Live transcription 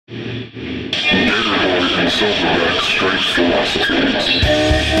Silverback Strikes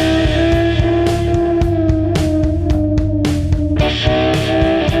Philosophy.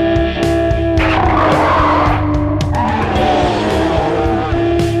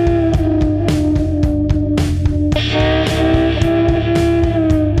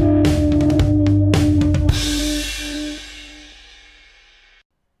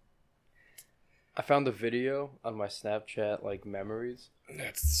 I found a video on my Snapchat, like, memories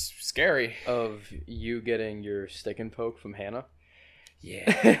That's scary. of you getting your stick and poke from Hannah.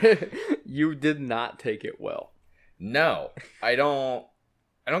 Yeah. You did not take it well. No, I don't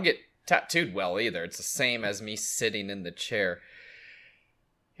get tattooed well either. It's the same as me sitting in the chair.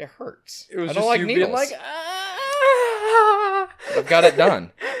 It hurts. It was I just don't like you needles. being like, ah! I've got it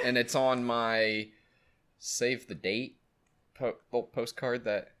done, and it's on my save the date little postcard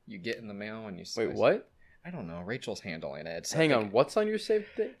that you get in the mail when you. Wait, what? I don't know. Rachel's handling it. Hang on, what's on your save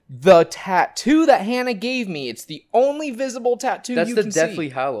date? The tattoo that Hannah gave me. It's the only visible tattoo That's you the can Deathly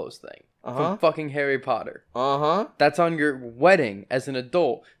see. Hallows thing from fucking Harry Potter. Uh-huh. That's on your wedding as an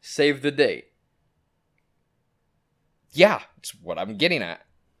adult. Save the date. Yeah, it's what I'm getting at.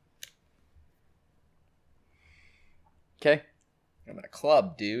 Okay. I'm in a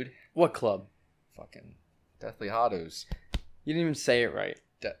club, dude. What club? Fucking Deathly Hollows. You didn't even say it right.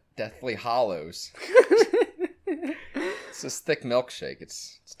 Deathly Hollows. It's this thick milkshake.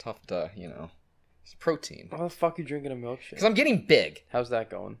 It's tough to, it's protein. Why the fuck are you drinking a milkshake? Because I'm getting big. How's that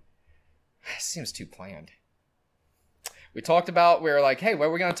going? Seems too planned. We talked about, we were like, hey, what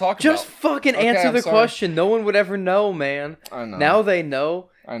are we going to talk Just about? fucking Okay, answer I'm the sorry. question. No one would ever know, man. I know. Now they know.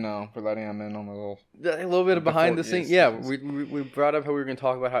 I know. We're letting them in on the little... A little bit of behind the Before- scenes. yes, Yeah, yes. we brought up how we were going to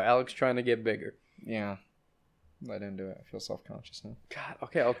talk about how Alex trying to get bigger. Yeah. Let into it. I feel self-conscious now. God,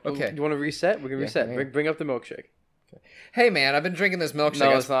 okay. Okay. You want to reset? We can Yeah, reset. yeah. Bring up the milkshake. Hey, man, I've been drinking this milkshake.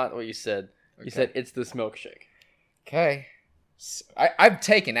 No, it's not what you said. Okay. You said it's this milkshake. Okay. I've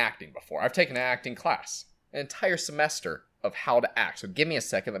taken acting before. I've taken an acting class. An entire semester of how to act. So give me a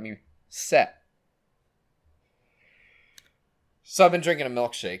second. Let me set. So I've been drinking a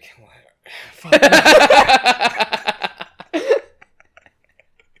milkshake.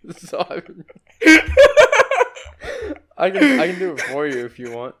 So I can do it for you if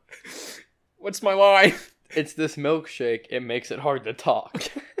you want. What's my line? It's this milkshake. It makes it hard to talk.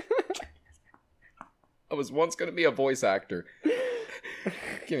 I was once going to be a voice actor.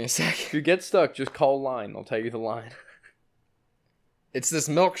 Give me a If second. you get stuck, just call line. I'll tell you the line. It's this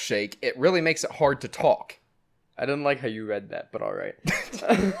milkshake. It really makes it hard to talk. I didn't like how you read that, but all right.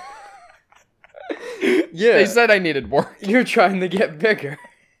 Yeah, They said I needed work. you're trying to get bigger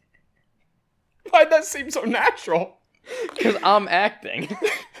Why'd that seem so natural? because I'm acting.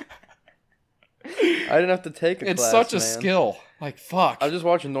 I didn't have to take a It's class, such a man. skill. Like, fuck. I was just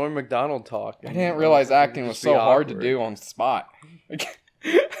watching Norm Macdonald talk. I didn't realize acting was so hard to do on the spot.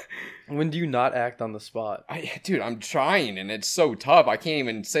 When do you not act on the spot? Dude, I'm trying, and it's so tough. I can't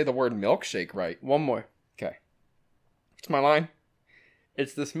even say the word milkshake right. One more. Okay. What's my line?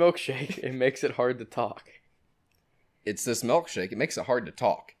 It's this milkshake. It makes it hard to talk. It's this milkshake. It makes it hard to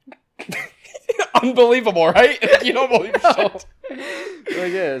talk. Unbelievable, right? You don't believe shit.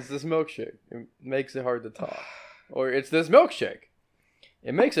 Like, yeah, it's this milkshake. It makes it hard to talk. Or it's this milkshake.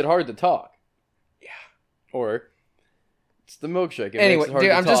 It makes it hard to talk. Yeah. Or it's the milkshake. It Anyway, makes it hard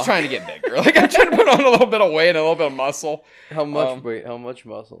dude, to I'm talk. just trying to get bigger. Like, I'm trying to put on a little bit of weight and a little bit of muscle. How much weight? How much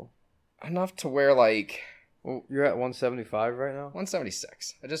muscle? Enough to wear, like, Well, you're at 175 right now?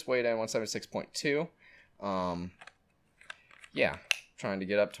 176. I just weighed in 176.2. Yeah. Trying to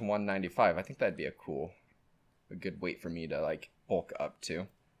get up to 195. I think that'd be a good weight for me to, like, bulk up to.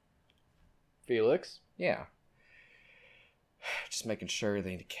 Felix? Yeah. Just making sure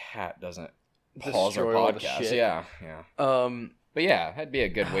the cat doesn't pause our Destroy all the podcast. shit. Yeah. But yeah, that'd be a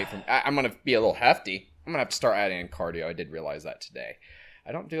good weight for me. I'm going to be a little hefty. I'm going to have to start adding in cardio. I did realize that today.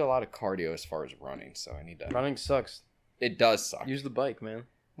 I don't do a lot of cardio as far as running, so I need to... Running sucks. It does suck. Use the bike, man.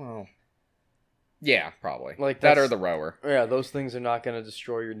 Well, yeah, probably. Like, that that's- or the rower. Yeah, those things are not going to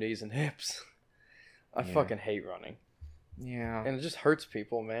destroy your knees and hips. I Yeah. fucking hate running. Yeah. And it just hurts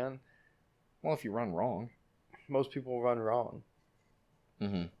people, man. Well, if you run wrong. Most people run wrong.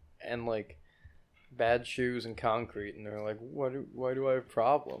 Mm-hmm. And, like, bad shoes and concrete, and they're like, why do I have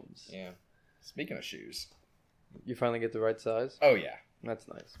problems? Yeah. Speaking of shoes. You finally get the right size? Oh, yeah. That's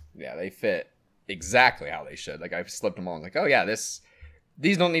nice. Yeah, they fit exactly how they should. Like, I slipped them on. Like, oh, yeah,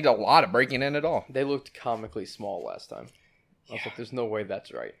 these don't need a lot of breaking in at all. They looked comically small last time. I was like, there's no way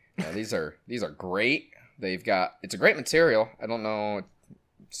that's right. Yeah, these are great. It's a great material. I don't know,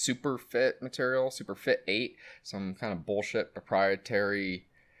 Super Fit material, Super Fit 8, some kind of bullshit proprietary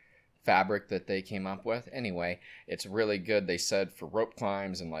fabric that they came up with. Anyway, it's really good, they said, for rope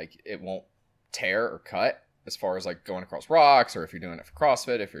climbs, and like it won't tear or cut as far as like going across rocks, or if you're doing it for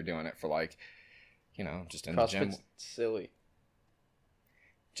CrossFit, if you're doing it for like, you know, just in the gym. CrossFit's silly.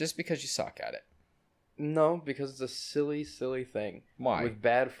 Just because you suck at it. No, because it's a silly, silly thing. Why? With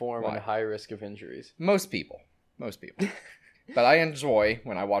bad form Why? and a high risk of injuries. Most people. But I enjoy,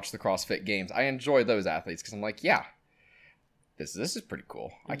 when I watch the CrossFit Games, I enjoy those athletes because I'm like, yeah, this is pretty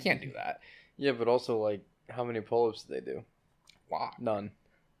cool. I can't do that. Yeah, but also, like, how many pull-ups do they do? Why? None.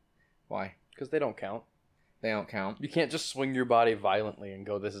 Why? Because they don't count. They don't count. You can't just swing your body violently and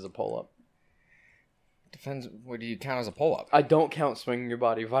go, this is a pull-up. Depends. What do you count as a pull-up? I don't count swinging your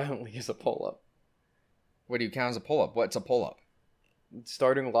body violently as a pull-up. What do you count as a pull-up? What's a pull-up?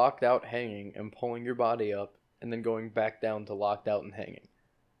 Starting locked out hanging and pulling your body up and then going back down to locked out and hanging.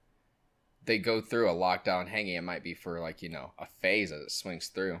 They go through a lockdown hanging. It might be for like, you know, a phase as it swings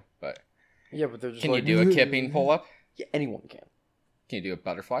through. But Yeah, but they're just can like... you do a kipping pull-up? Yeah, anyone can. Can you do a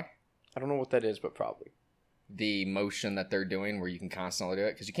butterfly? I don't know what that is, but probably. The motion that they're doing where you can constantly do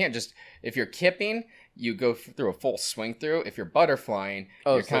it, because you can't just, if you're kipping, you go through a full swing through. If you're butterflying,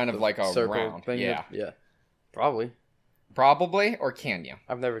 you're it's kind of the like a circle round. thing. Yeah, Yeah. Probably. probably. Or can you?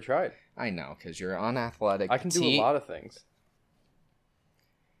 I've never tried. I know, because you're unathletic. I can do a lot of things.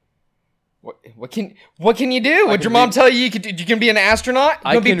 What can you do? Would can your mom read- tell you you can be an astronaut? You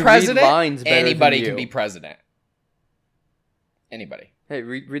I can be can read president. lines better than Anybody you. can be president. Anybody. Hey,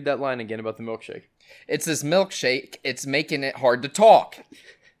 read that line again about the milkshake. It's this milkshake. It's making it hard to talk.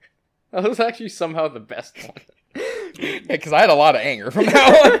 That was actually somehow the best one. Because I had a lot of anger from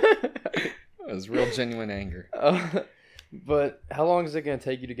that one. It was real genuine anger. But how long is it going to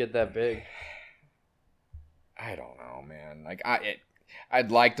take you to get that big? I don't know, man. Like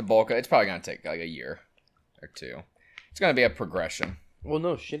I'd like to bulk it. It's probably gonna take like a year or two. It's gonna be a progression. Well,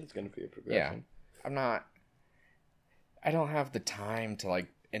 no shit, it's going to be a progression. I don't have the time to like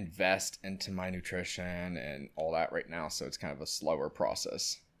invest into my nutrition and all that right now, so it's kind of a slower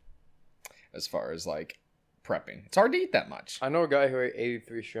process as far as like prepping. It's hard to eat that much. I know a guy who ate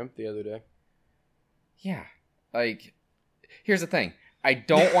 83 shrimp the other day. Yeah. Like, here's the thing. I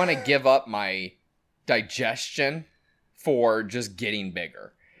don't want to give up my digestion for just getting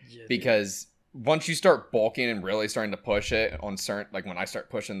bigger. Yeah, Because once you start bulking and really starting to push it on certain, like when I start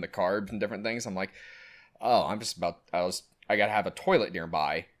pushing the carbs and different things, I'm like, oh, I gotta have a toilet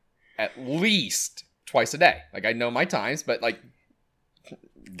nearby at least twice a day. Like I know my times, but like,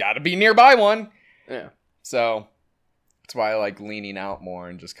 gotta be nearby one. Yeah. So that's why I like leaning out more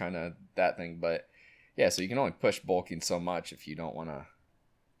and just kind of that thing. But yeah, so you can only push bulking so much if you don't want to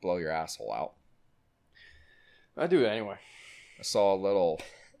blow your asshole out. I do it anyway. I saw a little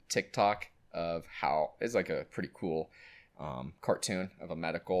TikTok of how it's like a pretty cool cartoon of a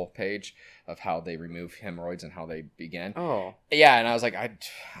medical page of how they remove hemorrhoids and how they begin. Oh. Yeah, and I was like, I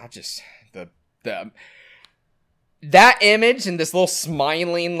just the that image and this little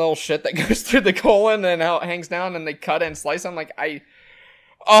smiling little shit that goes through the colon and how it hangs down and they cut it and slice it. I'm like,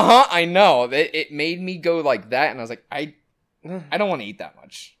 I know. It made me go like that, and I was like, I don't want to eat that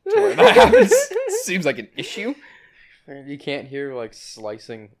much. To where that happens. Seems like an issue. You can't hear like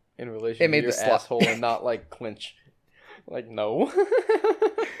slicing in relation It to made your the sli- asshole and not like clinch. Like, no.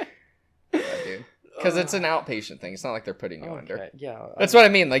 Yeah, dude. Because it's an outpatient thing. It's not like they're putting you under. Yeah. That's what I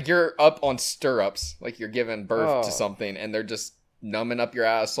mean. Like you're up on stirrups, like you're giving birth to Oh. something, and they're just numbing up your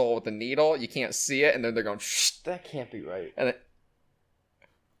asshole with a needle. You can't see it, and then they're going. Shh. That can't be right. And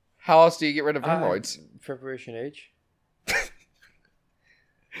how else do you get rid of hemorrhoids? Preparation H.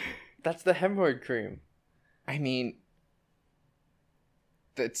 That's the hemorrhoid cream. I mean,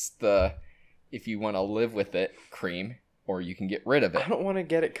 that's the if you want to live with it cream, or you can get rid of I it. don't want to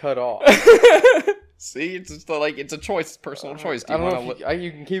get it cut off. See, it's just like it's a choice, personal choice. Do I you don't know want if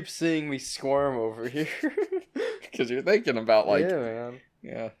you can keep seeing me squirm over here. because you're thinking about like yeah, man.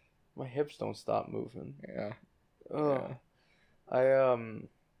 yeah. My hips don't stop moving. Yeah. Ugh.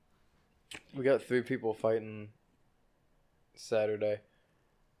 We got 3 people fighting Saturday,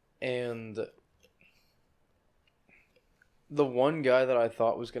 and the one guy that I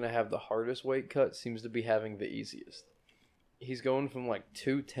thought was gonna have the hardest weight cut seems to be having the easiest. He's going from like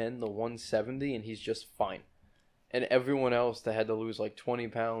 210 to 170, and he's just fine. And everyone else that had to lose like 20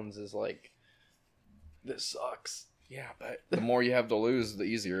 pounds is like, this sucks. Yeah, but the more you have to lose, the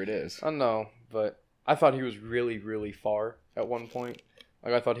easier it is. I know, but I thought he was really, really far at one point.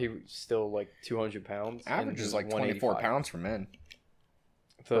 Like, I thought he was still like 200 pounds. and Average he is was like 24 185. pounds for men.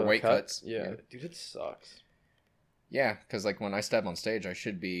 The for weight cut? cuts. Yeah. Yeah. Dude, it sucks. Yeah, because like when I step on stage, I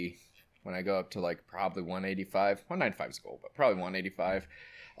should be, when I go up to like probably 185, 195 is goal, but probably 185,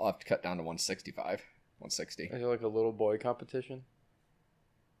 I'll have to cut down to 165, 160. Is it like a little boy competition?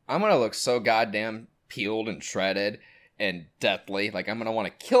 I'm gonna look so goddamn peeled and shredded and deathly. Like, I'm gonna want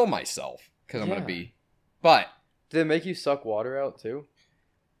to kill myself because I'm gonna Yeah. be. But Do they make you suck water out too?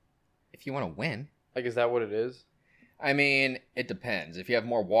 if you want to win, Like, is that what it is? I mean, it depends. If you have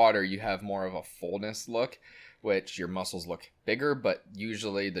more water, you have more of a fullness look, which your muscles look bigger, but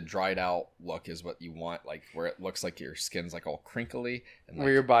usually the dried out look is what you want, like where it looks like your skin's like all crinkly and like,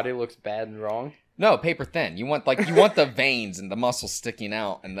 Where your body looks bad and wrong? no, paper thin. You want the veins and the muscles sticking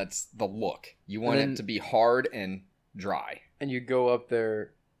out, and that's the look. You want And it to be hard and dry, And you go up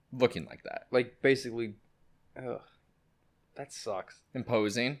there, looking like that. like, basically... Ugh. That sucks.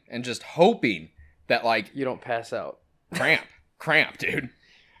 Imposing and just hoping that like You don't pass out. cramp, dude.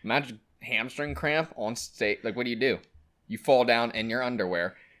 Imagine hamstring cramp on stage. Like, what do? You fall down in your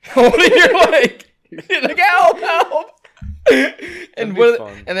underwear, holding your leg. You're like, help! And be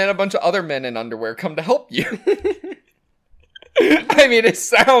fun. and then a bunch of other men in underwear come to help you. I mean, it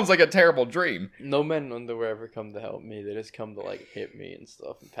sounds like a terrible dream. No men in underwear ever come to help me. They just come to, like, hit me and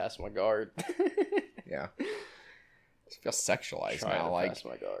stuff and pass my guard. Yeah, I feel sexualized Trying now. to Like, pass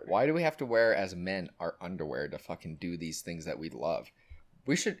my guard. why do we have to wear as men our underwear to fucking do these things that we love?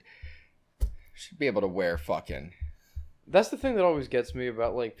 We should be able to wear fucking. That's the thing that always gets me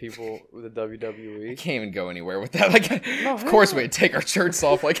about, like, people with the I WWE. can't even go anywhere with that. Like, No, of course hell no. we'd take our shirts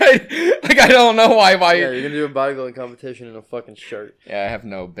off. Like I don't know why. Yeah, you're gonna do a bodybuilding competition in a fucking shirt. Yeah, I have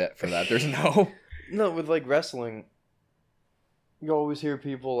no bit for that. There's no. No, with, like, wrestling, you always hear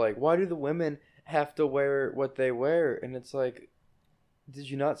people like, why do the women have to wear what they wear? And it's like, did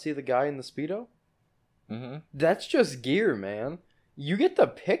you not see the guy in the Speedo? Mm-hmm. That's just gear, man. You get to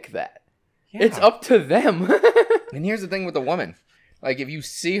pick that. Yeah. It's up to them. And here's the thing with a woman. Like, if you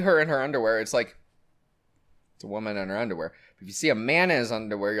see her in her underwear, it's like, it's a woman in her underwear. But if you see a man in his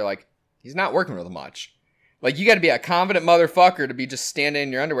underwear, you're like, he's not working with much. Like, you got to be a confident motherfucker to be just standing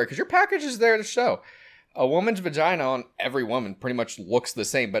in your underwear because your package is there to show. A woman's vagina on every woman pretty much looks the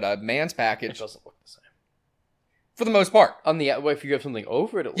same, but a man's It package, doesn't look the same. for the most part. On the well, if you have something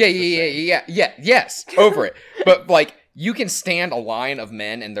over it, it looks Yeah, the same. yes, over it. But, like, you can stand a line of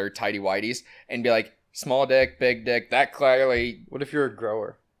men in their tighty whities and be like, small dick, big dick, that clearly, What if you're a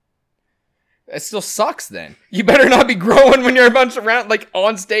grower? it still sucks then. You better not be growing when you're a bunch around, like,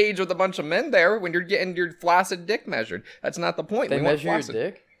 on stage with a bunch of men there when you're getting your flaccid dick measured. That's not the point. They We want measure your flaccid.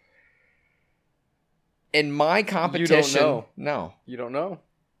 dick? In my competition, know. no. You don't know.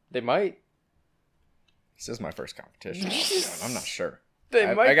 They might. This is my first competition. I'm not sure. They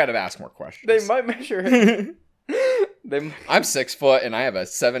I might. got to ask more questions. They might measure it. They might. I'm 6 foot and I have a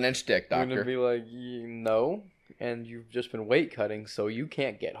 7-inch dick, You're gonna doctor. be like, no, and you've just been weight cutting, so you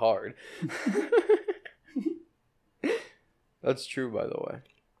can't get hard. That's true, by the way.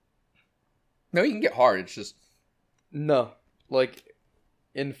 No, you can get hard. It's just No, like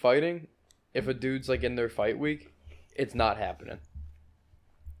in fighting, if a dude's like in their fight week, it's not happening.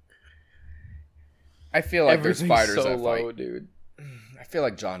 I feel like Everything's there's fighters so that low, fight. dude. I feel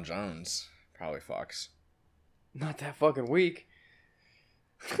like John Jones probably fucks. Not that fucking weak.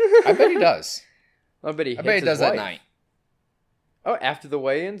 I bet he does. I bet he. I bet he hits does his at wife. night. Oh, after the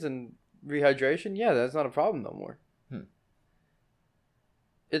weigh-ins and rehydration, yeah, that's not a problem no more.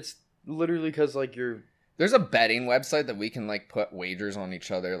 It's literally because like you're. There's a betting website that we can like put wagers on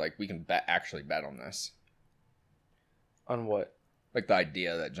each other. Like we can actually bet on this. On what? Like the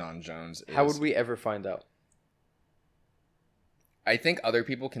idea that John Jones is. How would we ever find out? I think other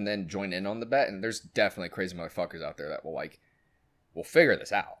people can then join in on the bet, and there's definitely crazy motherfuckers out there that will figure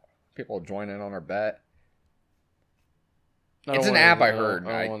this out. People will join in on our bet. I It's don't an wanna app do I that. heard.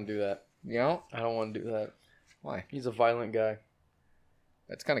 I don't want to do that. You know I don't want to do that. why? He's a violent guy.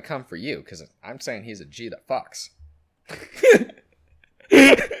 That's gonna come for you because I'm saying he's a G that fucks.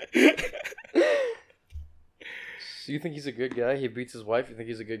 So you think he's a good guy? He beats his wife. You think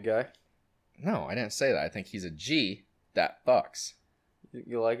he's a good guy? No, I didn't say that. I think he's a G that fucks.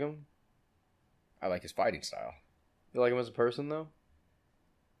 You like him? I like his fighting style. You like him as a person though?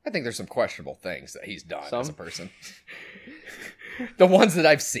 I think there's some questionable things that he's done as a Some? person. The ones that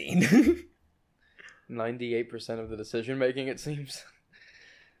I've seen. 98% of the decision making, it seems.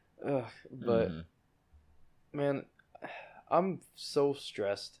 Ugh, but Mhm. man, I'm so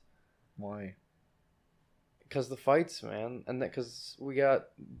stressed Why? because the fights, man, and that because we got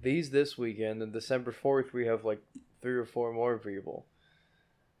these this weekend, and December 4th we have like 3 or 4 more people.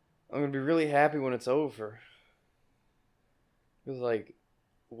 I'm gonna be really happy when it's over. Because like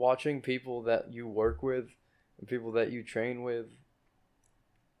watching people that you work with and people that you train with,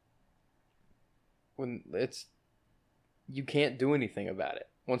 when it's you can't do anything about it.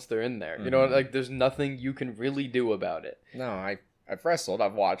 once they're in there. You know, Mhm. like there's nothing you can really do about it. No, I've wrestled.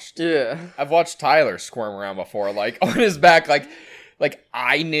 I've watched Yeah. Tyler squirm around before, like on his back, like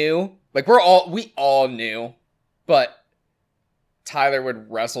I knew, like we all knew, but Tyler would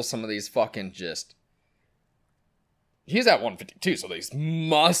wrestle some of these fucking just. He's at 152, so these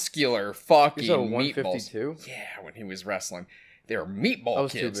muscular fucking He's at meatballs. 152. Yeah, when he was wrestling, they were meatball I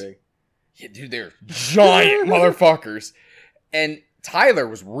was kids. too big. Yeah, dude, they're giant motherfuckers. And Tyler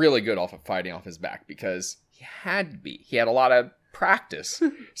was really good off of fighting off his back because he had to be. He had a lot of practice.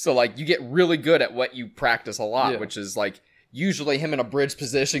 So, like, you get really good at what you practice a lot, Yeah. which is, like, usually him in a bridge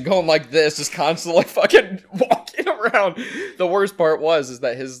position, going like this, just constantly fucking walking around. The worst part is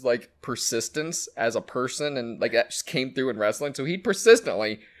that his, like, persistence as a person and, like, that just came through in wrestling. So he'd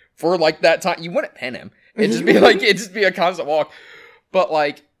persistently, for, like, that time, you wouldn't pin him. It'd just be a constant walk. But,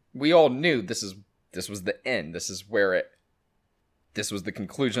 like, we all knew this was the end. This was the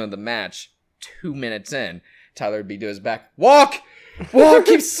conclusion of the match. 2 minutes in, Tyler would be to his back. Walk,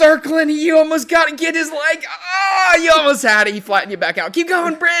 keep circling. You almost got to get his leg. You almost had it. He flattened you back out. Keep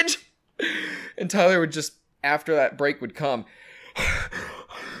going, bridge. And Tyler would just, after that break would come,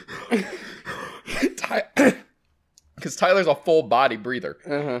 because Tyler's a full body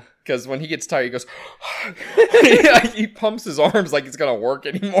breather. Because when he gets tired, he goes, he pumps his arms like it's gonna work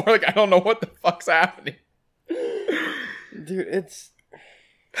anymore. Like, I don't know what the fuck's happening. Dude,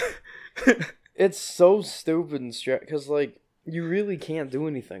 it's so stupid and because like you really can't do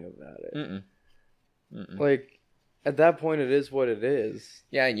anything about it. Mm-mm. Like at that point, it is what it is.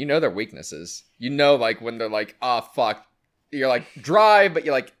 Yeah, and you know their weaknesses. You know, like when they're like, "Oh fuck," you're like, "Drive," but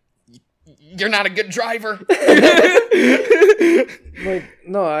you're like, "You're not a good driver." Like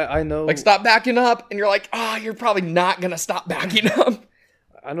no, I know. Like, stop backing up, and you're like, you're probably not gonna stop backing up.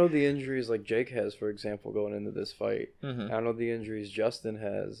 I know the injuries like Jake has, for example, going into this fight. Mm-hmm. I know the injuries Justin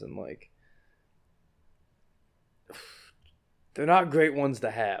has, and like they're not great ones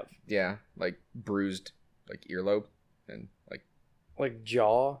to have. Yeah, like bruised, like earlobe, and Like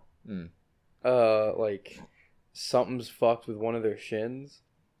jaw. Mm. Like something's fucked with one of their shins,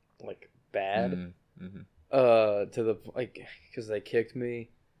 like bad. Mm-hmm. To the like because they kicked me,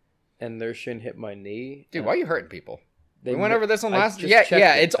 and their shin hit my knee. Dude, why are you hurting people? They We went over this one I last. just Yeah, checked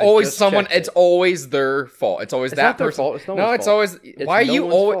yeah. it. It's I always just someone. checked It's it. always their fault. It's always It's that not their person. fault. It's no No, one's it's fault. always. It's Why no you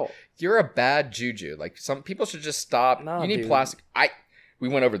one's always? fault. You're a bad juju. Like, some people should just stop. Nah, You need dude. plastic. We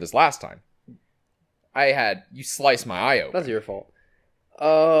went over this last time. You sliced my eye open. That's your fault.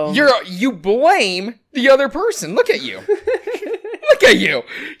 You blame the other person. Look at you. Look at you.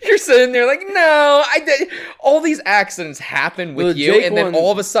 You're sitting there like, no, I did. All these accidents happen with The you, Jake and then one-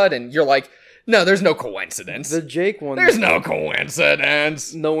 all of a sudden you're like, no, there's no coincidence. The Jake one. There's no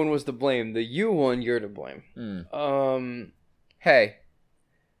coincidence. No one was to blame. The you one, you're to blame. Hey,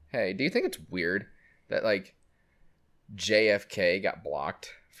 do you think it's weird that like JFK got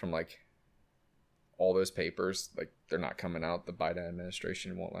blocked from like all those papers? Like, they're not coming out. The Biden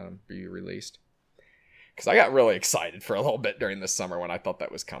administration won't let them be released. Because I got really excited for a little bit during this summer when I thought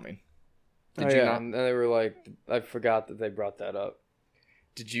that was coming. Did you not? And they were like, I forgot that they brought that up.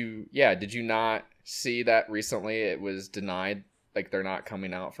 Did you not see that recently it was denied? Like, they're not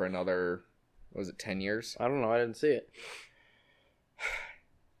coming out for another, what was it, 10 years? I don't know. I didn't see it.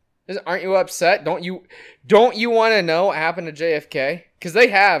 Aren't you upset? Don't you want to know what happened to JFK? Because they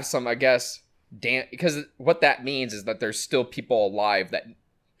have some, I guess, because what that means is that there's still people alive that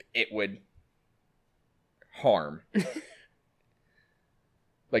it would harm.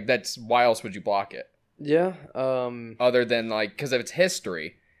 Like, that's, why else would you block it? Yeah. Other than, like, because of its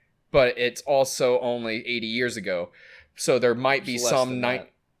history, but it's also only 80 years ago, so there might be It's less some than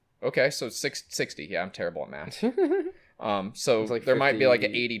night. that. Okay, so 60. Yeah, I'm terrible at math. So It's like there might be like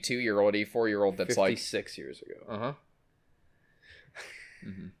an 50 82-year-old, 84-year-old that's like 56 years ago. Uh-huh.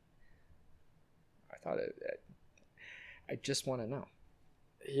 Mm-hmm. I thought I just want to know.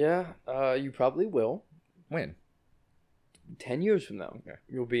 Yeah. You probably will. When? 10 years from now. Okay.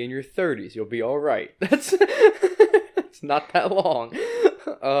 You'll be in your 30s. You'll be all right. That's it's not that long.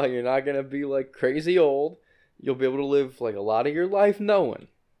 You're not going to be like crazy old. You'll be able to live like a lot of your life knowing.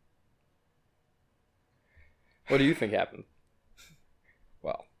 What do you think happened?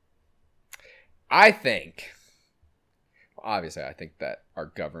 Well, I think, obviously, I think that our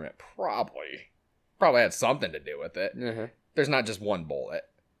government probably had something to do with it. Uh-huh. There's not just one bullet,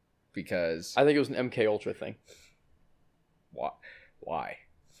 because I think it was an MK Ultra thing. why?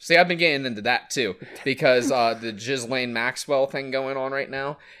 See, I've been getting into that too, because the Ghislaine Maxwell thing going on right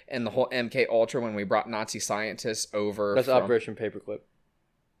now, and the whole MK Ultra when we brought Nazi scientists over. That's Operation Paperclip.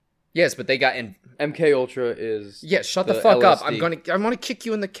 Yes, but they got in. MK Ultra is Yes, shut the the fuck up. LSD. I'm gonna kick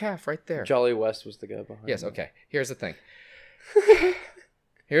you in the calf right there. Jolly West was the guy behind. Yes, it. okay. Here's the thing.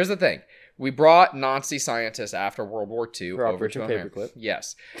 Here's the thing. We brought Nazi scientists after World War II For over Operation to America. Paperclip.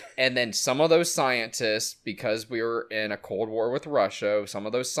 Yes. And then some of those scientists, because we were in a Cold War with Russia, some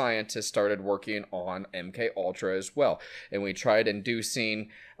of those scientists started working on MK Ultra as well. And we tried inducing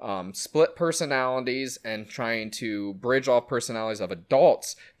split personalities and trying to bridge off personalities of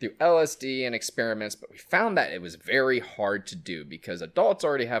adults through LSD and experiments. But we found that it was very hard to do because adults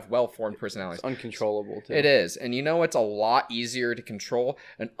already have well-formed personalities. It's uncontrollable too. It is. And you know it's a lot easier to control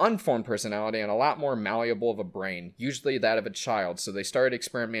an unformed personality and a lot more malleable of a brain, usually that of a child. So they started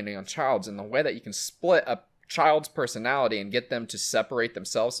experimenting on childs, and the way that you can split a child's personality and get them to separate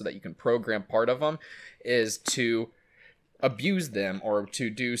themselves so that you can program part of them is to abuse them or to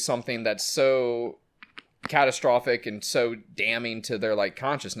do something that's so catastrophic and so damning to their like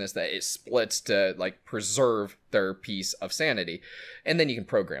consciousness that it splits to like preserve their piece of sanity, and then you can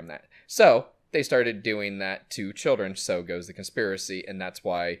program that. So they started doing that to children. So goes the conspiracy, and that's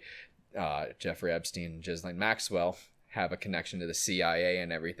why Jeffrey Epstein and Ghislaine Maxwell have a connection to the CIA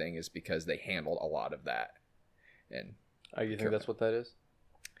and everything, is because they handled a lot of that. And You think that's what that is?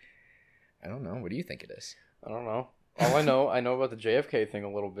 I don't know. What do you think it is? I don't know. All I know about the JFK thing a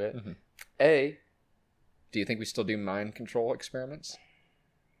little bit. Mhm. Do you think we still do mind control experiments?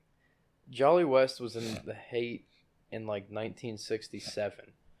 Jolly West was in the hate in like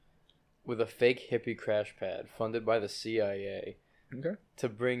 1967 with a fake hippie crash pad funded by the CIA Okay. to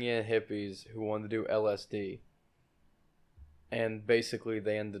bring in hippies who wanted to do LSD. And basically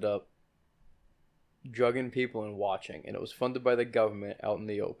they ended up drugging people and watching. And it was funded by the government out in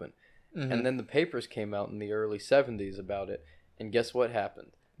the open. Mm-hmm. And then the papers came out in the early 70s about it. And guess what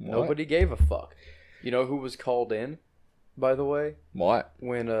happened? What? Nobody gave a fuck. You know who was called in, by the way? What?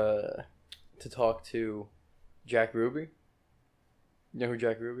 When, to talk to Jack Ruby? You know who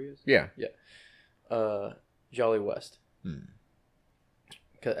Jack Ruby is? Yeah. Jolly West. Hmm.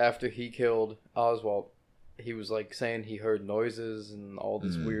 'Cause after he killed Oswald, he was like saying he heard noises and all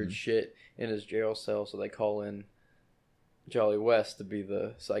this weird shit in his jail cell, so they call in Jolly West to be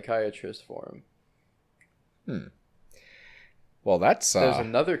the psychiatrist for him. Well, that's There's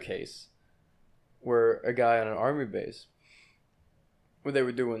another case where a guy on an army base, where they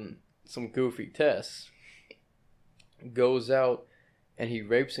were doing some goofy tests, goes out and he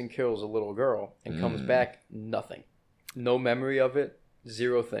rapes and kills a little girl and comes back nothing. No memory of it,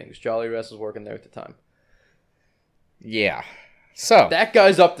 zero things. Jolly West was working there at the time. yeah. So That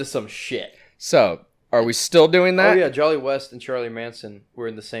guy's up to some shit. So are we still doing that? Oh yeah, Jolly West and Charlie Manson were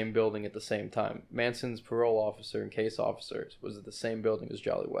in the same building at the same time. Manson's parole officer and case officer was at the same building as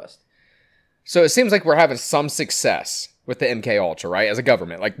Jolly West. So it seems like we're having some success with the MK Ultra, right? As a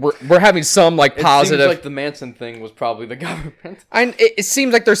government, like we're having some like positive. It seems like the Manson thing was probably the government. It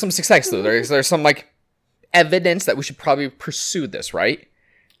seems like there's some success though. There's some like evidence that we should probably pursue this, right?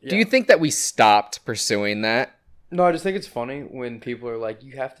 Yeah. Do you think that we stopped pursuing that? No, I just think it's funny when people are like,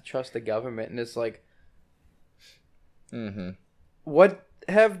 "You have to trust the government," and it's like, what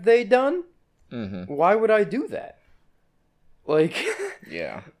have they done? Why would I do that? Like,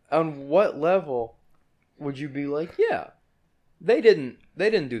 Yeah. on what level would you be like, yeah, they didn't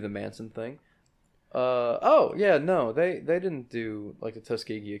do the Manson thing. Oh yeah, no, they didn't do like the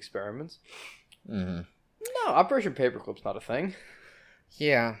Tuskegee experiments. No, Operation Paperclip's not a thing.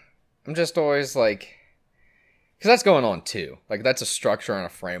 Yeah. I'm just always like, because that's going on too. Like that's a structure and a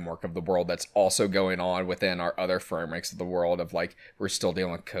framework of the world that's also going on within our other frameworks of the world of like, we're still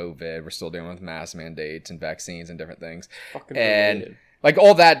dealing with COVID, we're still dealing with mass mandates and vaccines and different things. Fucking And related. like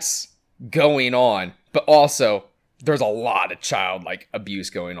all that's going on, but also there's a lot of child like abuse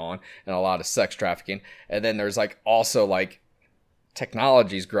going on and a lot of sex trafficking. And then there's like also like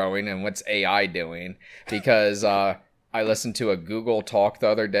technology's growing and what's AI doing, because I listened to a Google talk the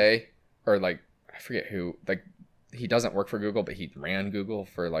other day, or like I forget who, like he doesn't work for Google, but he ran Google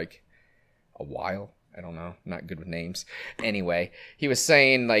for like a while. I don't know, I'm not good with names. Anyway, he was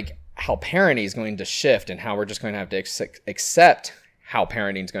saying like how parenting is going to shift and how we're just going to have to accept how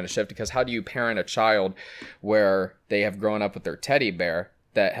parenting is going to shift, because how do you parent a child where they have grown up with their teddy bear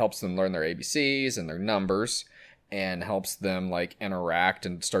that helps them learn their ABCs and their numbers and helps them like interact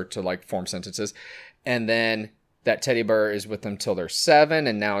and start to like form sentences, and then that teddy bear is with them till they're 7,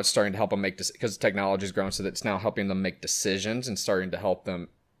 and now it's starting to help them make because technology has grown, so that it's now helping them make decisions and starting to help them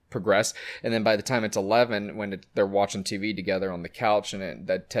progress. And then by the time it's 11, when they're watching TV together on the couch, and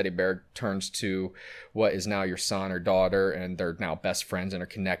that teddy bear turns to what is now your son or daughter, and they're now best friends and are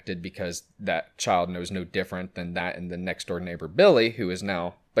connected because that child knows no different than that and the next door neighbor Billy, who is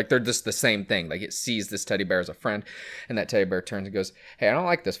now like, they're just the same thing. Like, it sees this teddy bear as a friend, and that teddy bear turns and goes, hey, I don't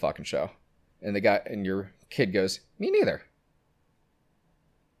like this fucking show. And your kid goes, me neither.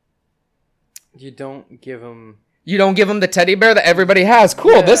 You don't give them the teddy bear that everybody has.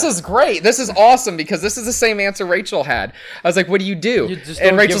 Cool. Yeah. This is great. This is awesome, because this is the same answer Rachel had. I was like, what do you do? You just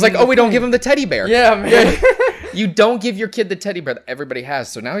And don't Rachel's give like, him we the don't thing. give him the teddy bear. Yeah, man. You don't give your kid the teddy bear that everybody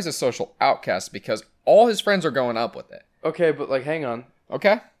has. So now he's a social outcast because all his friends are growing up with it. Okay, but like, hang on.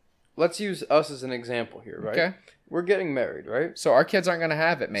 Okay? Let's use us as an example here, right? Okay. We're getting married, right? So our kids aren't going to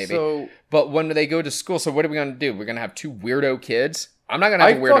have it, maybe. So But when they go to school, so what are we going to do? We're going to have two weirdo kids? I'm not going to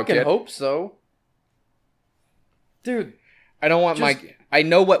have I a weirdo fucking kid. hope so. Dude, I don't want Just I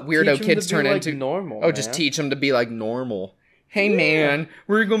know what weirdo teach 'em kids to be turn like into. normal. Oh, just man. teach them to be like normal. Hey man,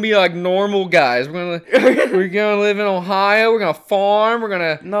 we're gonna be like normal guys. We're gonna live in Ohio. We're gonna farm. We're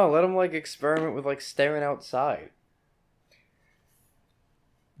gonna. No, let them like experiment with like staring outside.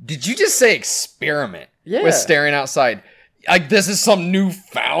 Did you just say experiment Yeah. with staring outside? Like, this is some new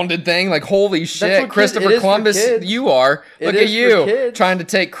founded thing. Like, holy shit, what it Christopher is for Columbus, kids. you are. It Look is at for you kids. trying to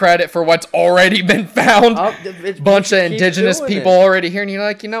take credit for what's already been found. It's Bunch of keep indigenous doing people it. already here, and you're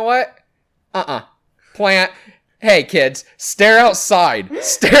like, you know what? Plant. Hey kids, stare outside.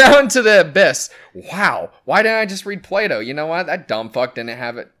 Stare out into the abyss. Wow. Why didn't I just read Plato? You know what? That dumb fuck didn't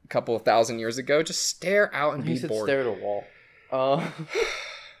have it a couple of thousand years ago. Just stare out and He be said bored. stare at a wall.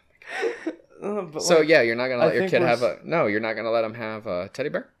 But So like, yeah, you're not gonna I let your think kid we're have a no. You're not gonna let him have a teddy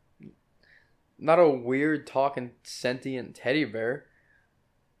bear. not a weird talking sentient teddy bear.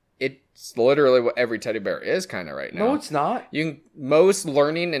 It's literally what every teddy bear is kind of right now. No, it's not. Most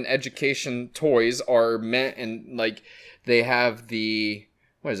learning and education toys are meant, and like they have the,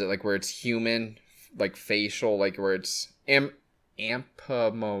 what is it, like where it's human, like facial, like where it's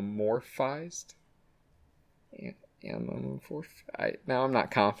anthropomorphized. Now I'm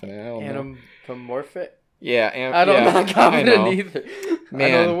not confident. I don't know. Anthropomorphic? Yeah, I'm not confident I know. either. Man,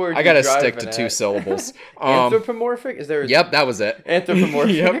 I know the word I gotta you're stick to driving two at. syllables. Anthropomorphic? Is there a Yep, that was it.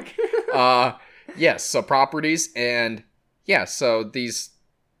 anthropomorphic? Yes, so properties, and yeah, so these,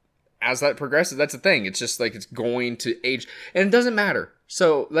 as that progresses, that's the thing. It's just like it's going to age, and it doesn't matter.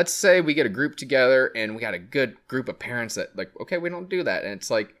 So let's say we get a group together and we got a good group of parents that like, okay, we don't do that, and it's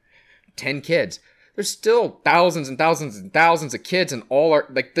like 10 kids. There's still thousands and thousands and thousands of kids, and all are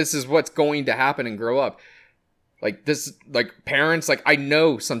like, this is what's going to happen and grow up. Like this, like parents, like I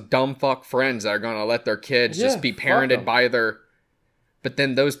know some dumb fuck friends that are gonna let their kids Yeah, just be fuck parented 'em. by their. But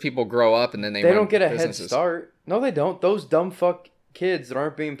then those people grow up and then they They run don't get a businesses. head start. No, they don't. Those dumb fuck kids that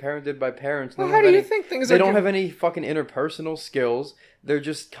aren't being parented by parents. Well, they how don't do have you think things They are don't gonna- have any fucking interpersonal skills. They're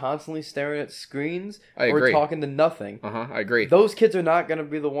just constantly staring at screens I or agree. talking to nothing. I agree. Those kids are not going to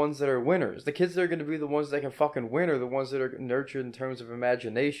be the ones that are winners. The kids that are going to be the ones that can fucking win are the ones that are nurtured in terms of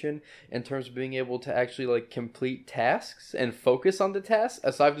imagination, in terms of being able to actually like complete tasks and focus on the tasks,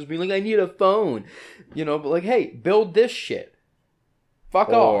 aside from just being like, I need a phone. You know, but like, hey, build this shit. Fuck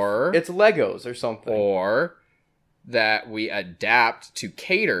Or- off. It's Legos or something. Or that we adapt to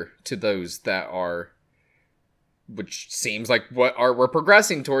cater to those that are, which seems like what we're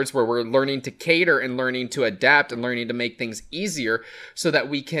progressing towards, where we're learning to cater and learning to adapt and learning to make things easier so that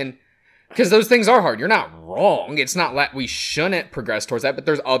we can, because those things are hard. You're not wrong. It's not that we shouldn't progress towards that, but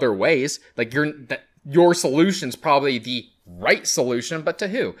there's other ways. Like your solution's probably the right solution, but to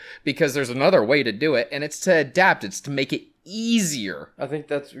who? Because there's another way to do it, and it's to adapt. It's to make it easier. I think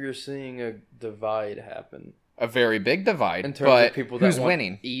that's where you're seeing a divide happen. A very big divide, In terms but of people that who's want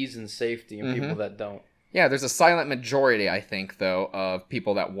winning? ease and safety and people that don't. Yeah, there's a silent majority, I think, though, of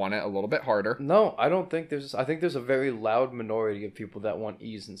people that want it a little bit harder. No, I don't think there's. I think there's a very loud minority of people that want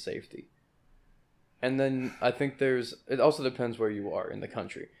ease and safety. And then I think there's. It also depends where you are in the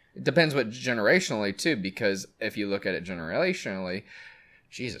country. It depends what generationally, too, because if you look at it generationally,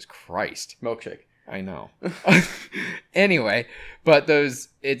 Jesus Christ. Milkshake. I know. Anyway, but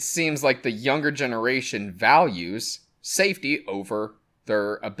it seems like the younger generation values safety over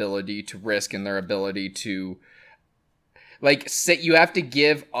their ability to risk and their ability to, like, you have to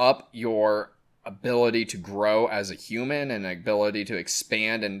give up your ability to grow as a human and ability to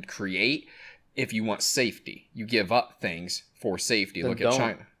expand and create if you want safety. You give up things for safety. Then Look don't. at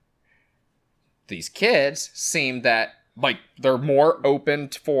China. These kids seem that, like, they're more open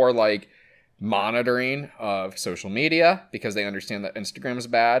for, like, monitoring of social media because they understand that Instagram is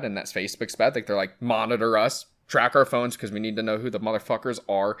bad and that Facebook's bad. Like, they're like, monitor us, track our phones because we need to know who the motherfuckers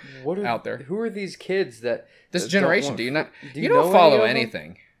are What are out there. Who are these kids that This that generation, don't do you want- not? do You know don't follow any of them?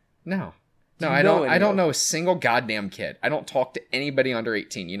 anything. No. Do No, you I know don't. any I don't of know a single goddamn kid. I don't talk to anybody under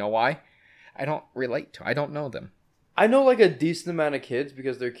 18. You know why? I don't relate to. I don't know them. I know like a decent amount of kids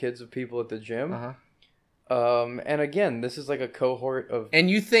because they're kids of people at the gym. Uh-huh. And again, this is like a cohort of. And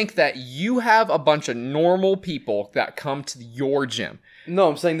you think that you have a bunch of normal people that come to your gym. No,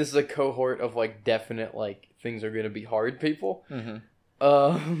 I'm saying this is a cohort of like definite like things are gonna be hard people.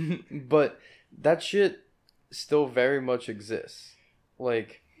 Mm-hmm. But that shit still very much exists.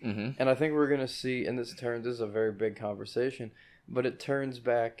 Like, Mm-hmm. and I think we're gonna see, and this is a very big conversation, but it turns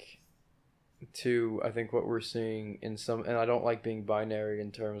back to I think what we're seeing in some, and I don't like being binary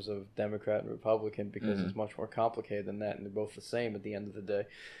in terms of Democrat and Republican because Mhm. it's much more complicated than that, and they're both the same at the end of the day.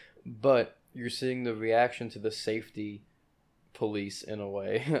 But you're seeing the reaction to the safety police in a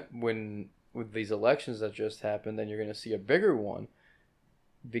way when with these elections that just happened, then you're going to see a bigger one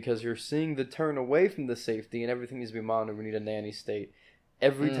because you're seeing the turn away from the safety and everything needs to be monitored. We need a nanny state.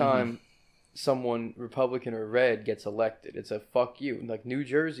 Every Mhm. time someone Republican or red gets elected, it's a fuck you. Like New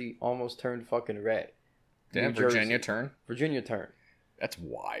Jersey almost turned fucking red. Didn't New Virginia Jersey. turn? Virginia turned. That's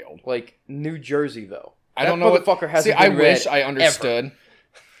wild. Like New Jersey though. I don't know what motherfucker has. See, I wish I understood.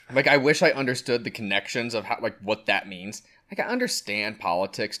 Like, I wish I understood the connections of how, like, what that means. Like, I understand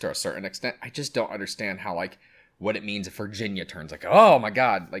politics to a certain extent. I just don't understand how, like, what it means if Virginia turns. Like, oh my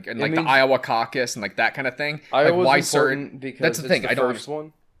god, like, and It like means- the Iowa caucus and like that kind of thing. Iowa's like, why important certain? because That's the it's thing, the I don't first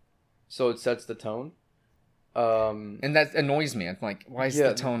one, so it sets the tone. And that annoys me. I'm like, why is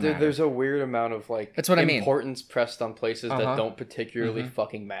the tone matter? There's a weird amount of like That's what I mean. importance pressed on places Uh-huh. that don't particularly Mhm.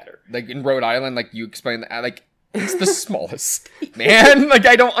 fucking matter. Like in Rhode Island, like you explained that, like it's the smallest state, man. Like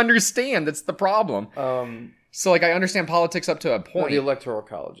I don't understand. That's the problem. So like I understand politics up to a No, point. the electoral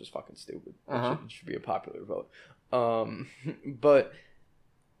college is fucking stupid. Uh-huh. It should be a popular vote. But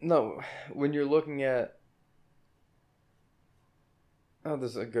no, when you're looking at,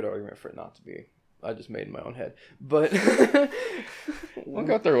 there's a good argument for it not to be. I just made in my own head, but I'll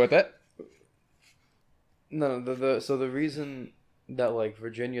go through with it. no, so the reason that like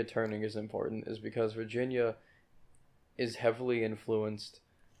Virginia turning is important is because Virginia is heavily influenced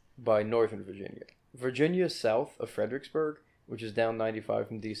by Northern Virginia. Virginia south of Fredericksburg, which is down 95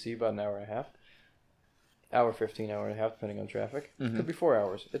 from DC, about an hour and a half. Hour 15, hour and a half, depending on traffic. Mhm. Could be 4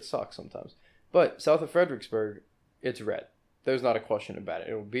 hours. It sucks sometimes. But south of Fredericksburg, it's red. There's not a question about it.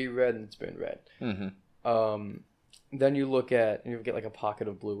 It will be red, and it's been red. Mm-hmm. Then you look at, and you get like a pocket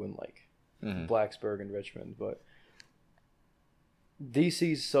of blue in like Mm-hmm. Blacksburg and Richmond, but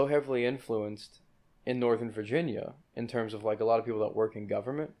DC's so heavily influenced in Northern Virginia in terms of like a lot of people that work in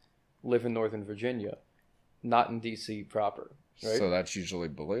government live in Northern Virginia, not in DC proper, right? So that's usually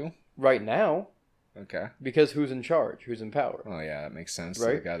blue. Right now, Okay. because who's in charge, who's in power, Oh yeah, that makes sense.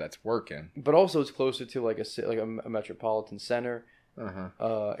 Right? The guy that's working. but also it's closer to like a metropolitan center.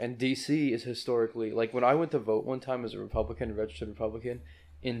 Uh-huh. And DC is historically like when I went to vote one time as a Republican, a registered Republican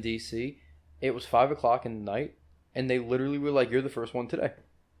in DC, it was 5 o'clock in the night, and they literally were like, "You're the first one today."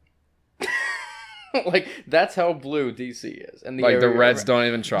 Like that's how blue DC is, and Like the area Reds around- don't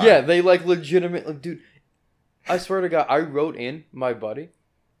even try. Yeah, they like legitimately, dude. I swear to God, I wrote in my buddy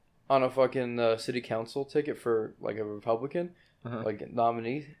on a fucking city council ticket for like a Republican, Uh-huh. like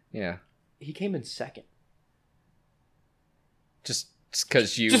nominee. Yeah. He came in second. Just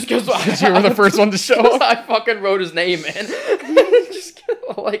because you, Just because you were the first one to show up. I fucking wrote his name in. Just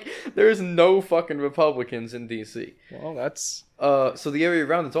like there's no fucking Republicans in DC. Well, that's So the area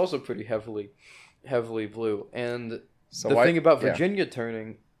around it's also pretty heavily blue. And so. the why, thing about yeah. Virginia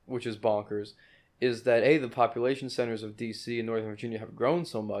turning, which is bonkers, is that the population centers of DC and Northern Virginia have grown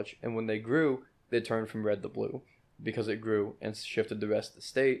so much, and when they grew, they turned from red to blue because it grew and shifted the rest of the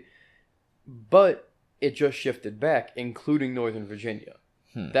state. But it just shifted back, including Northern Virginia.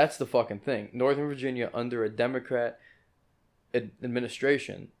 That's the fucking thing. Northern Virginia, under a Democrat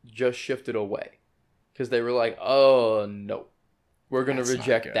administration, just shifted away. Because they were like, oh, no. We're going to That's not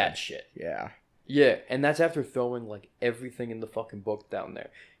reject good. that shit. Yeah. Yeah, and that's after throwing, like, everything in the fucking book down there.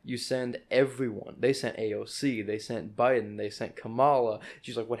 You send everyone. They sent AOC. They sent Biden. They sent Kamala.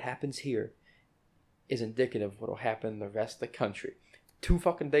 She's like, what happens here is indicative of what will happen in the rest of the country. 2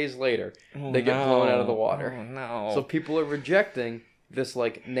 fucking days later, they get blown out of the water. Oh, no. So people are rejecting this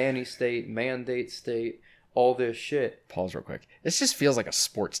like nanny state, mandate state, all this shit. Pause real quick. This just feels like a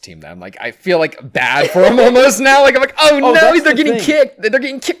sports team that I'm like, I feel like bad for them almost now. Like I'm like, oh no, that's they're the getting thing. kicked. They're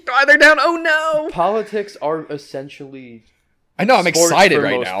getting kicked. Oh, they're down. Oh no. Politics are essentially I know, I'm sport excited for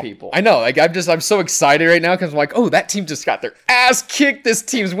right most now. people. I know, like I'm so excited right now because I'm like, oh, that team just got their ass kicked. This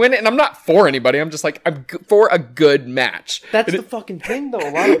team's winning, and I'm not for anybody. I'm just like, for a good match. That's the fucking thing, though.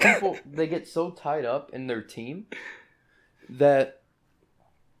 A lot of people, they get so tied up in their team that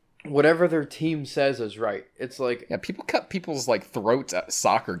whatever their team says is right. It's like, Yeah, people cut people's like throats at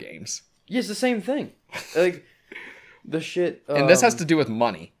soccer games, yeah, it's the same thing. Like the shit, and this has to do with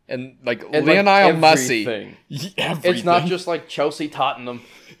money. And like and, Lionel like, Messi, everything. everything. It's not just like Chelsea, Tottenham,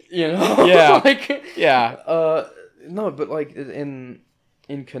 you know? Yeah. like, yeah. no, but like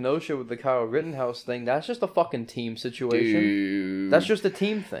in Kenosha with the Kyle Rittenhouse thing, that's just a fucking team situation. Dude. That's just a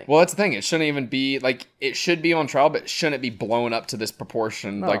team thing. Well, that's the thing. It shouldn't even be like it should be on trial, but it shouldn't be blown up to this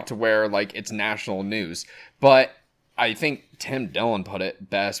proportion, No. like to where like it's national news. But I think Tim Dillon put it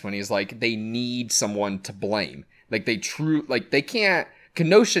best when he's like, they need someone to blame. Like they can't.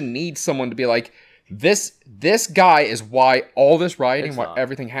 Kenosha needs someone to be like, this guy is why all this rioting, It's why not.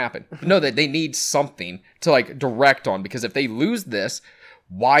 everything happened. No, that they need something to like direct on, because if they lose this,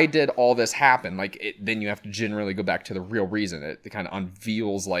 why did all this happen? Like then you have to generally go back to the real reason. It kind of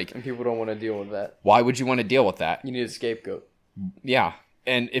unveils like, And people don't want to deal with that. why would you want to deal with that? You need a scapegoat. Yeah.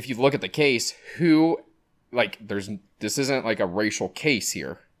 And if you look at the case, this isn't like a racial case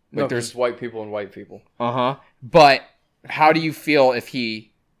here. Like No, there's there's white people and white people. But how do you feel if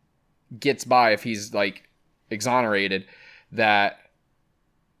he gets by, if he's like exonerated, that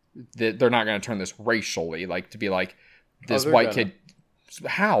they're not going to turn this racially, like to be like this they're white gonna. kid?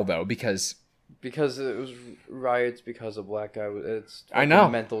 How though? Because It was riots because a black guy. It's I know.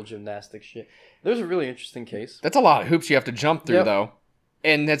 mental gymnastics shit. There's a really interesting case. that's a lot of hoops you have to jump through Yep. though.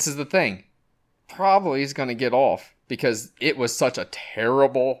 And this is the thing. Probably he's going to get off because it was such a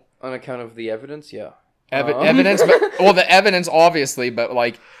terrible On account of the evidence, yeah. evidence. But, the evidence obviously, but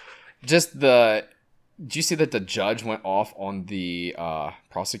like just did you see that the judge went off on the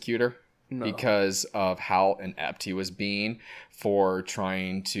prosecutor No. because of how inept he was being for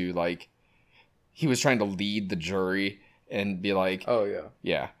trying to he was trying to lead the jury and be like, Oh yeah.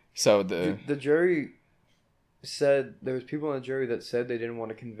 yeah. So the The jury said there was people in the jury that said they didn't want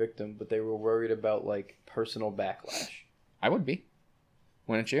to convict him, but they were worried about like personal backlash. I would be,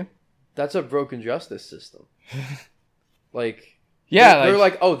 wouldn't you? That's a broken justice system. Like Yeah, they're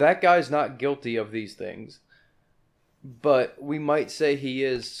like, oh, that guy's not guilty of these things, but we might say he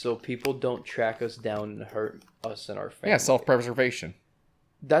is, so people don't track us down and hurt us and our family. yeah, self-preservation.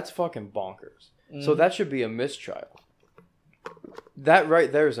 That's fucking bonkers. Mm. So that should be a mistrial. That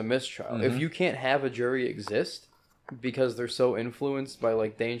right there is a mistrial. Mm-hmm. If you can't have a jury exist because they're so influenced by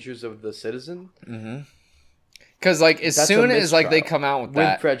like dangers of the citizen, Because like as That's a soon as like they mistrial. come out with with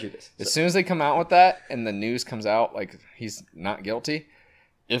that, prejudice. as soon as they come out with that and the news comes out like he's not guilty,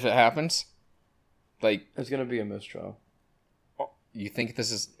 if it happens, like It's gonna be a mistrial. you think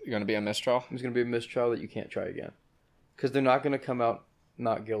this is going to be a mistrial? It's gonna be a mistrial that you can't try again, because they're not gonna come out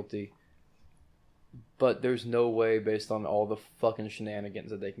not guilty. But there's no way, based on all the fucking shenanigans,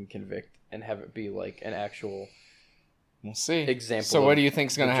 that they can convict and have it be like an actual We'll see. example. So what of do you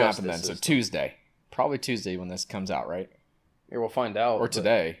think's going to the happen then? justice So system. Tuesday, probably Tuesday when this comes out, right? Yeah, we'll find out. Or but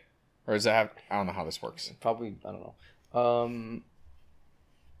today, or does it have? I don't know how this works. Probably, I don't know.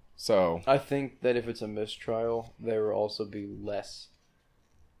 So I think that if it's a mistrial, there will also be less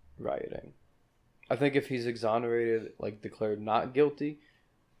rioting. I think if he's exonerated, like declared not guilty,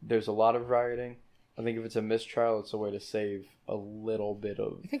 there's a lot of rioting. I think if it's a mistrial, it's a way to save a little bit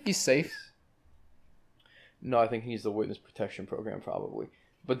of. you think he's safe? No, I think he's the witness protection program probably.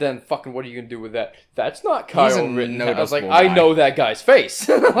 But then, fucking, what are you gonna do with that? That's not Kyle a Rittenhouse. I was like, noticeable I guy. know that guy's face.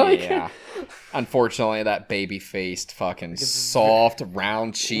 Like, Yeah. Unfortunately, that baby-faced, fucking soft,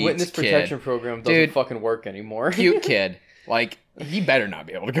 round cheeked Witness kid, protection program doesn't Dude. fucking work anymore. cute kid. Like he better not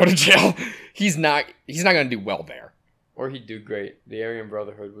be able to go to jail. He's not going to do well there. Or he'd do great. The Aryan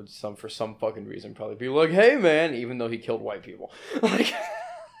Brotherhood would for some fucking reason probably be like, hey man, even though he killed white people. Like,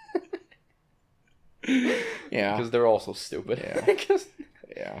 Yeah. because they're also stupid. Yeah. 'Cause-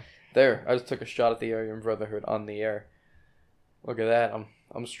 Yeah. there, I just took a shot at the Aryan Brotherhood on the air. Look at that.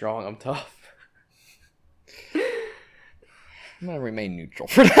 I'm strong. I'm tough. I'm going to remain neutral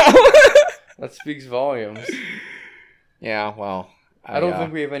for now. That speaks volumes. Yeah, well, I don't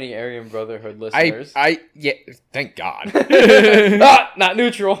think we have any Aryan Brotherhood I listeners. yeah, thank God. Not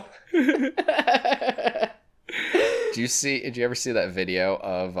neutral. Did you ever see that video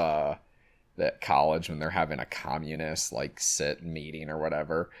of that college when they're having a communist like sit meeting or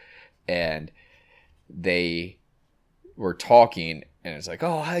whatever, and they were talking, and it's like,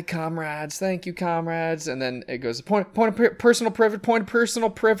 oh, hi comrades, thank you comrades, and then it goes point of personal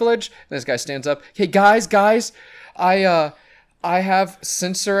privilege, and this guy stands up, hey guys, I have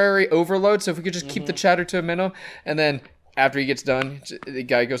sensory overload, so if we could just keep the chatter to a minimum, and then after he gets done, the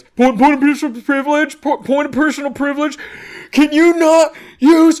guy goes, point of personal privilege, point of personal privilege. Can you not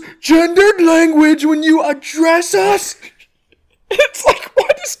use gendered language when you address us? It's like,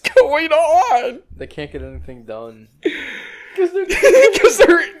 what is going on? They can't get anything done. Because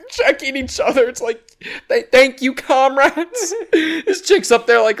they're checking each other. It's like, thank you, comrades. This chick's up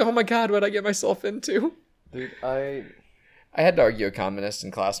there like, oh my god, what'd I get myself into? Dude, I had to argue a communist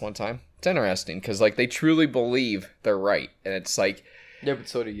in class one time. It's interesting because like they truly believe they're right, and it's like, yeah, but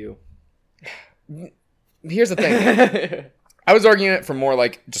so do you. Here's the thing. I was arguing it for more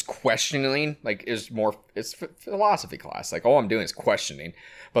like just questioning, like it's philosophy class. Like all I'm doing is questioning,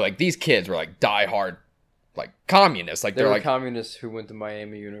 but like these kids were like diehard, like communists. Like They were like communists who went to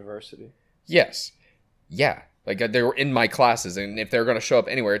Miami University. yes, yeah. Like they were in my classes, and if they're going to show up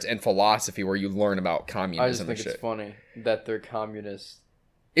anywhere, it's in philosophy where you learn about communism. I just think and it's shit. funny that they're communists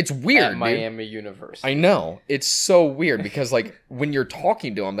It's weird, at dude. Miami University. I know. It's so weird because like when you're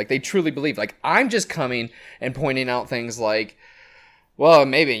talking to them, like they truly believe. Like I'm just coming and pointing out things like, well,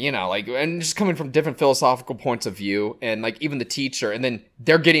 maybe, you know, like, and just coming from different philosophical points of view, and like even the teacher, and then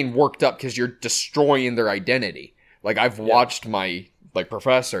they're getting worked up because you're destroying their identity. Like I've watched my like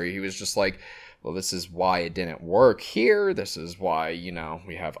professor, he was just like, well, this is why it didn't work here. This is why, you know,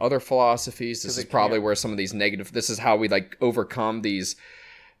 we have other philosophies. This is probably where some of these negative, this is how we like overcome these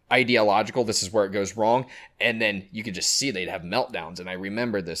ideological, this is where it goes wrong. And then you could just see they'd have meltdowns. And I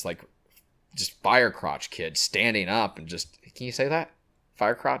remember this like just fire crotch kid standing up and just, can you say that?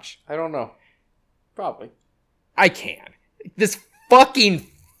 Fire crotch? I don't know. Probably. I can. This fucking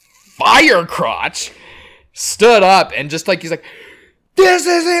fire crotch stood up and just like, he's like, this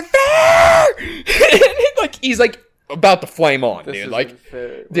isn't fair! Like, he's like about to flame on, This dude. isn't Like, fair.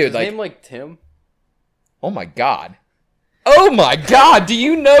 Was dude, his like, name like Tim? oh my god. Oh my god, do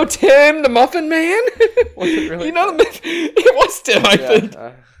you know Tim the Muffin Man? Was it really You know it was Tim, I think.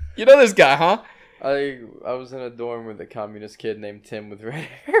 You know this guy, huh? I was in a dorm with a communist kid named Tim with red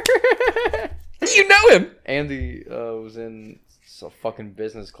hair. You know him. Andy was in a fucking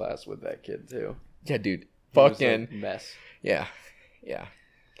business class with that kid too. Yeah, dude. He was Fucking a mess. yeah.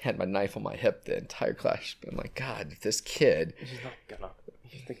 Had my knife on my hip the entire class. I'm like, God, this kid. He's not gonna.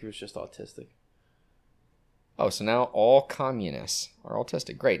 You think he was just autistic? Oh, so now all communists are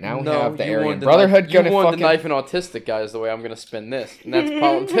autistic. Great. Now we No, have the you Aryan wanted the Brotherhood knife, gonna you wanted fucking. the knife and autistic guy is the way I'm gonna spin this, and that's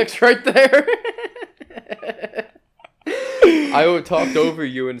politics right there. I talked over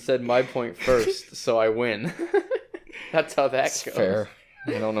you and said my point first, so I win. That's how that That's goes. fair.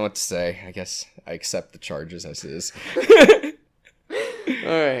 I don't know what to say. I guess I accept the charges as is. All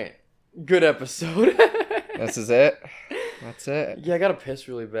right, good episode. This is it. That's it. Yeah, I gotta piss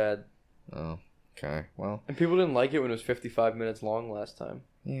really bad, Oh, okay. Well, and people didn't like it when it was 55 minutes long last time.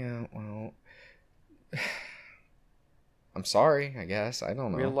 yeah. Well, I'm sorry. I guess I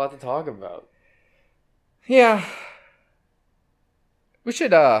don't We had a know. lot to talk about. Yeah. We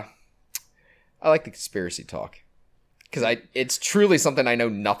should. I like the conspiracy talk because it's truly something I know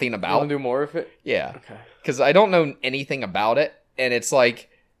nothing You about. want to do more of it? Yeah. Okay. Because I don't know anything about it, and it's like,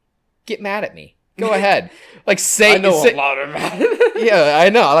 get mad at me. Go ahead. Like say. I know say- a lot about it. Yeah, I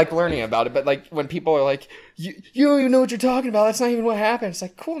know. I like learning about it, but like when people are like, you don't even know what you're talking about. That's not even what happened. It's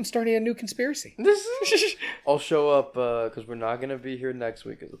like, cool. I'm starting a new conspiracy. I'll show up because we're not gonna be here next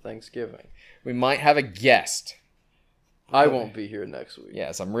week because of Thanksgiving. We might have a guest. I won't be here next week.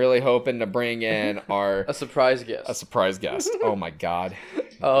 Yes, I'm really hoping to bring in A surprise guest. a surprise guest. Oh my god.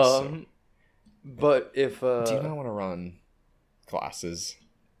 But if Do you not want to run classes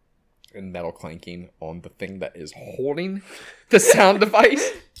in metal clanking on the thing that is holding the sound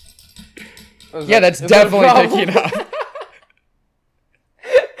device? Yeah, that's definitely picking up.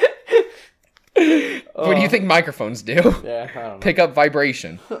 What do you think microphones do? Yeah, I don't know. Pick up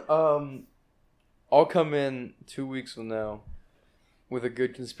vibration. I'll come in 2 weeks from now with a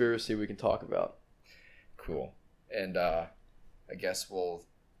good conspiracy we can talk about. Cool. And I guess we'll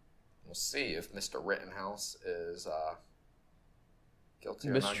see if Mr. Rittenhouse is guilty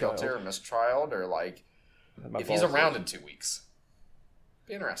or not guilty or mistrialed, or like if he's around in 2 weeks.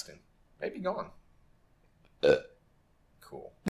 Be interesting. Maybe gone. Cool.